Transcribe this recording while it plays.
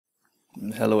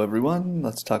Hello everyone,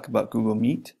 let's talk about Google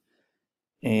Meet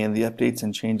and the updates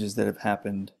and changes that have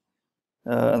happened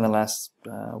in the last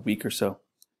week or so.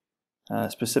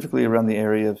 Specifically around the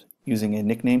area of using a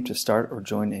nickname to start or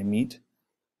join a meet.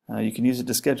 You can use it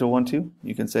to schedule one too.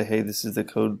 You can say, hey, this is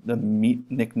the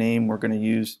meet nickname we're going to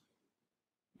use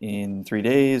in 3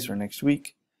 days or next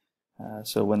week.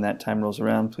 So when that time rolls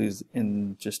around, please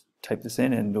just type this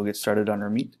in and we'll get started on our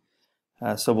meet.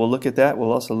 So we'll look at that.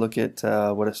 We'll also look at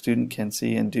what a student can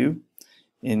see and do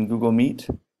in Google Meet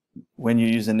when you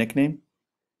use a nickname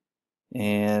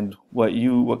and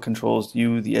what controls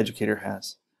you, the educator,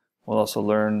 has. We'll also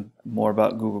learn more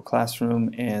about Google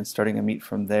Classroom and starting a Meet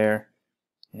from there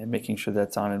and making sure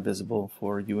that's on and visible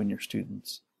for you and your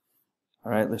students.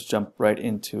 All right, let's jump right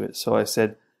into it. So I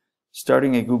said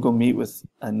starting a Google Meet with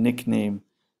a nickname.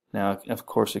 Now, of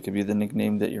course, it could be the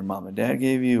nickname that your mom and dad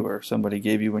gave you or somebody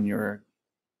gave you when you were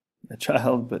a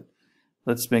child, but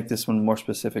let's make this one more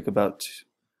specific about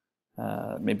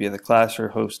maybe the class you're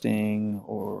hosting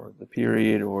or the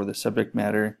period or the subject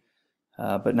matter,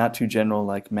 but not too general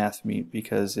like Math Meet,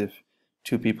 because if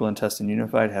two people in Tustin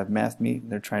Unified have Math Meet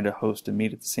and they're trying to host a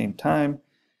meet at the same time,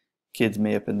 kids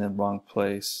may end up in the wrong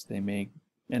place. They may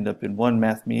end up in one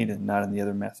Math Meet and not in the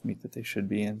other Math Meet that they should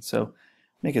be in. So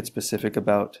make it specific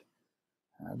about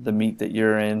the meet that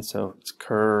you're in. So it's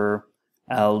Cur,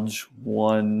 Alg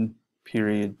 1,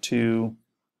 period 2.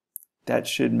 That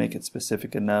should make it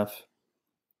specific enough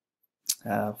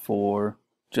for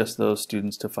just those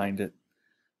students to find it.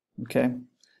 Okay,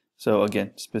 so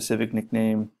again, specific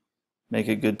nickname, make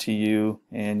it good to you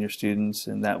and your students,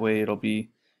 and that way it'll be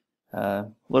a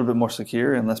little bit more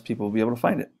secure and less people will be able to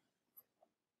find it.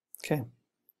 Okay,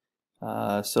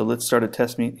 so let's start a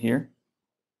test meet here,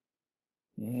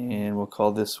 and we'll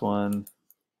call this one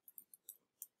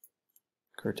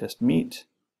Cur Test Meet.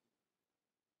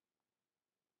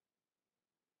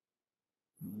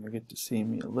 You'll get to see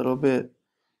me a little bit,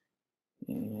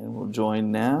 and we'll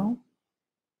join now.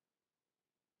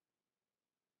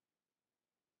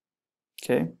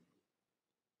 Okay,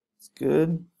 it's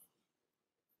good.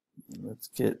 Let's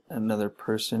get another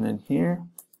person in here,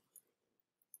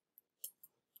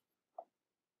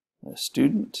 a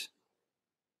student.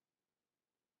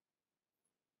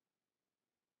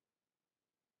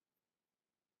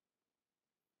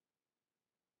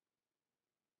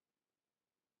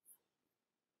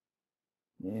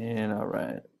 And all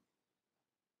right,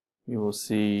 you will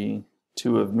see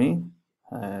two of me.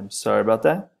 I'm sorry about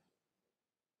that.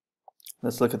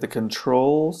 Let's look at the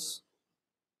controls.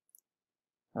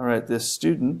 All right, this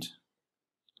student,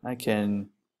 I can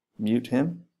mute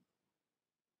him.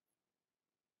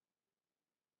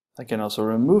 I can also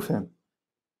remove him.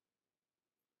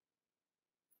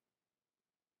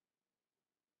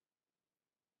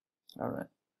 All right.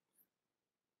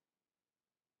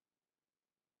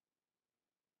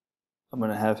 I'm going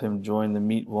to have him join the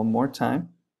meet one more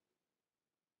time.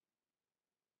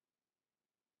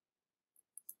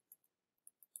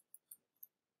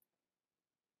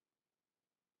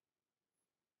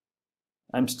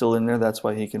 I'm still in there, that's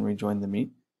why he can rejoin the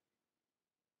meet.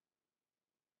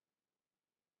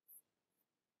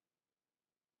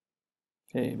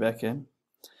 Okay, back in.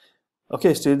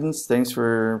 Okay, students, thanks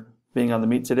for being on the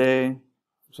meet today.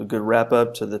 It's a good wrap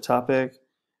up to the topic.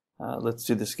 Let's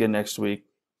do this again next week.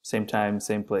 Same time,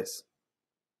 same place.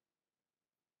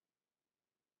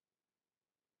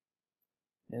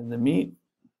 In the meet,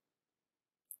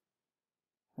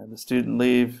 have the student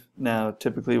leave. Now,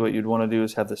 typically what you'd want to do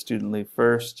is have the student leave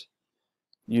first.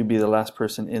 You be the last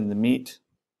person in the meet.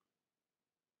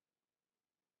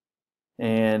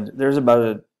 And there's about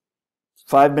a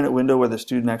 5-minute window where the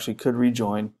student actually could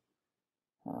rejoin.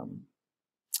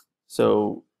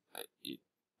 So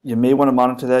you may want to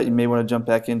monitor that. You may want to jump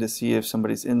back in to see if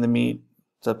somebody's in the meet.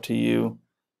 It's up to you.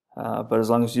 But as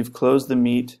long as you've closed the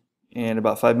meet and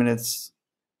about 5 minutes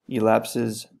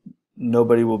elapses,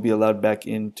 nobody will be allowed back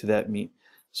into that meet.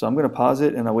 So I'm going to pause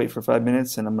it and I'll wait for 5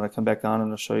 minutes and I'm going to come back on and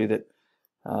I'll show you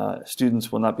that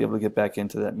students will not be able to get back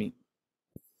into that meet.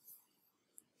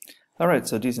 Alright,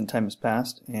 so decent time has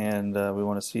passed and we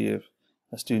want to see if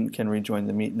a student can rejoin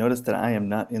the meet. Notice that I am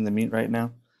not in the meet right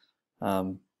now.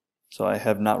 So I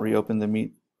have not reopened the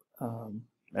meet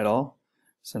at all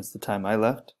since the time I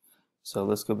left. So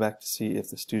let's go back to see if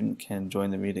the student can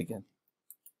join the meet again.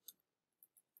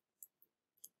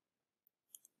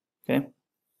 Okay.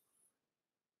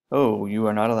 Oh, you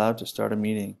are not allowed to start a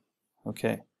meeting.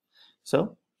 Okay.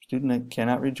 So, student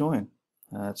cannot rejoin.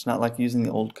 It's not like using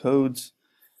the old codes,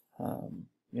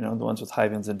 you know, the ones with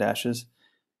hyphens and dashes,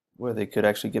 where they could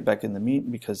actually get back in the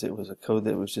meet because it was a code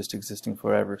that was just existing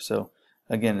forever. So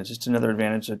Again, it's just another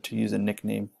advantage to use a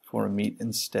nickname for a Meet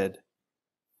instead.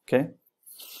 Okay?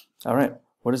 All right,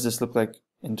 what does this look like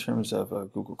in terms of a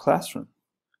Google Classroom?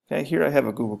 Okay, here I have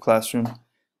a Google Classroom,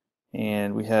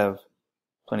 and we have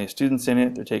plenty of students in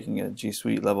it. They're taking a G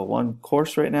Suite Level 1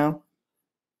 course right now,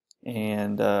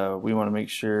 and we want to make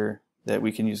sure that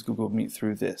we can use Google Meet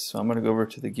through this. So I'm going to go over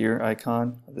to the gear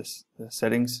icon of the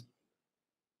settings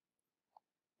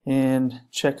and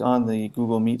check on the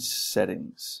Google Meet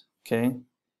settings. Okay,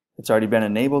 it's already been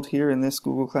enabled here in this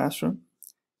Google Classroom.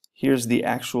 Here's the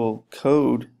actual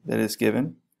code that is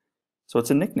given. So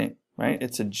it's a nickname, right?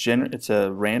 It's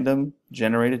a random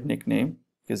generated nickname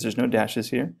because there's no dashes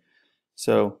here.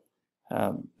 So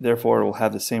therefore it will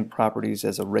have the same properties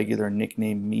as a regular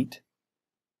nickname Meet.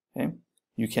 Okay?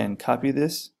 You can copy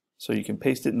this so you can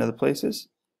paste it in other places,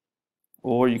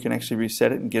 or you can actually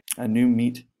reset it and get a new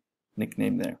Meet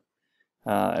nickname there.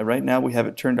 Right now we have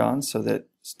it turned on so that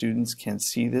students can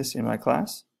see this in my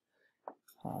class.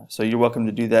 So you're welcome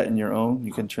to do that in your own.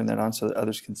 You can turn that on so that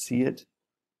others can see it,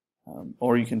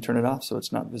 or you can turn it off so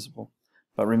it's not visible.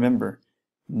 But remember,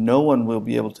 no one will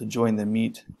be able to join the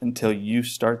Meet until you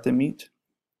start the Meet,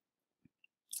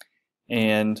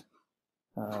 and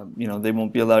they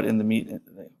won't be allowed in the Meet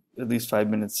at least 5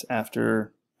 minutes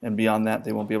after, and beyond that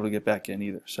they won't be able to get back in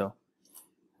either. So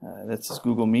that's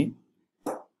Google Meet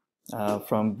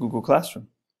from Google Classroom.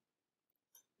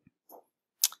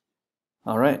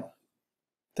 All right.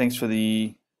 Thanks for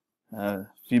the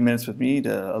few minutes with me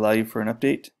to allow you for an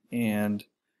update, and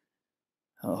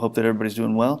I hope that everybody's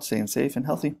doing well, staying safe and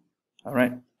healthy. All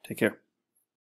right, take care.